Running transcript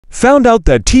Found out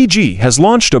that TG has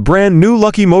launched a brand new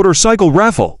Lucky Motorcycle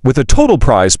raffle with a total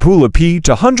prize pool of P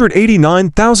to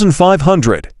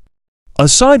 189,500.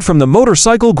 Aside from the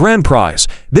motorcycle grand prize,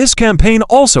 this campaign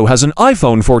also has an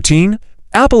iPhone 14,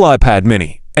 Apple iPad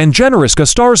mini, and generous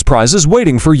Gustars prizes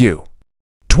waiting for you.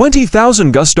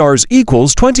 20,000 Gustars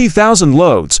equals 20,000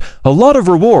 loads, a lot of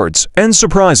rewards and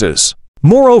surprises.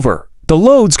 Moreover, the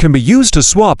loads can be used to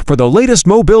swap for the latest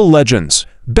Mobile Legends,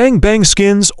 Bang Bang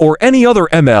skins, or any other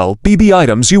MLBB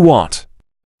items you want.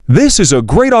 This is a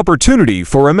great opportunity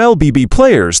for MLBB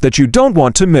players that you don't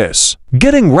want to miss.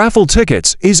 Getting raffle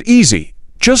tickets is easy.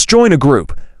 Just join a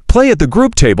group, play at the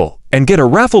group table, and get a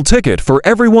raffle ticket for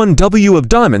every 1W of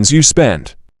diamonds you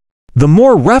spend. The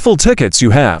more raffle tickets you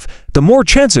have, the more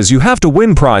chances you have to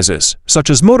win prizes,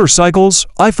 such as motorcycles,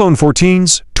 iPhone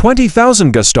 14s,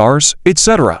 20,000 Gustars,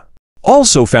 etc.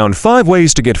 Also found 5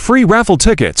 ways to get free raffle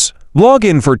tickets. Log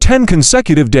in for 10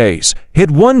 consecutive days,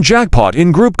 hit 1 jackpot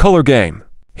in group color game,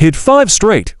 hit 5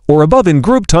 straight or above in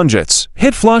group tungits,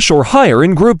 hit flush or higher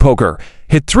in group poker,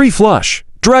 hit 3 flush,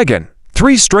 dragon,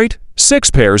 3 straight,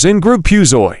 6 pairs in group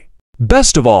Puzoi.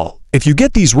 Best of all, if you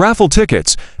get these raffle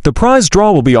tickets, the prize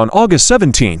draw will be on August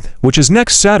 17th, which is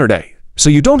next Saturday, so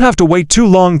you don't have to wait too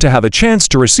long to have a chance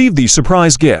to receive these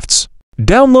surprise gifts.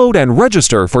 Download and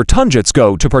register for Tungits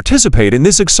Go to participate in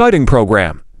this exciting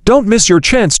program. Don't miss your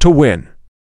chance to win.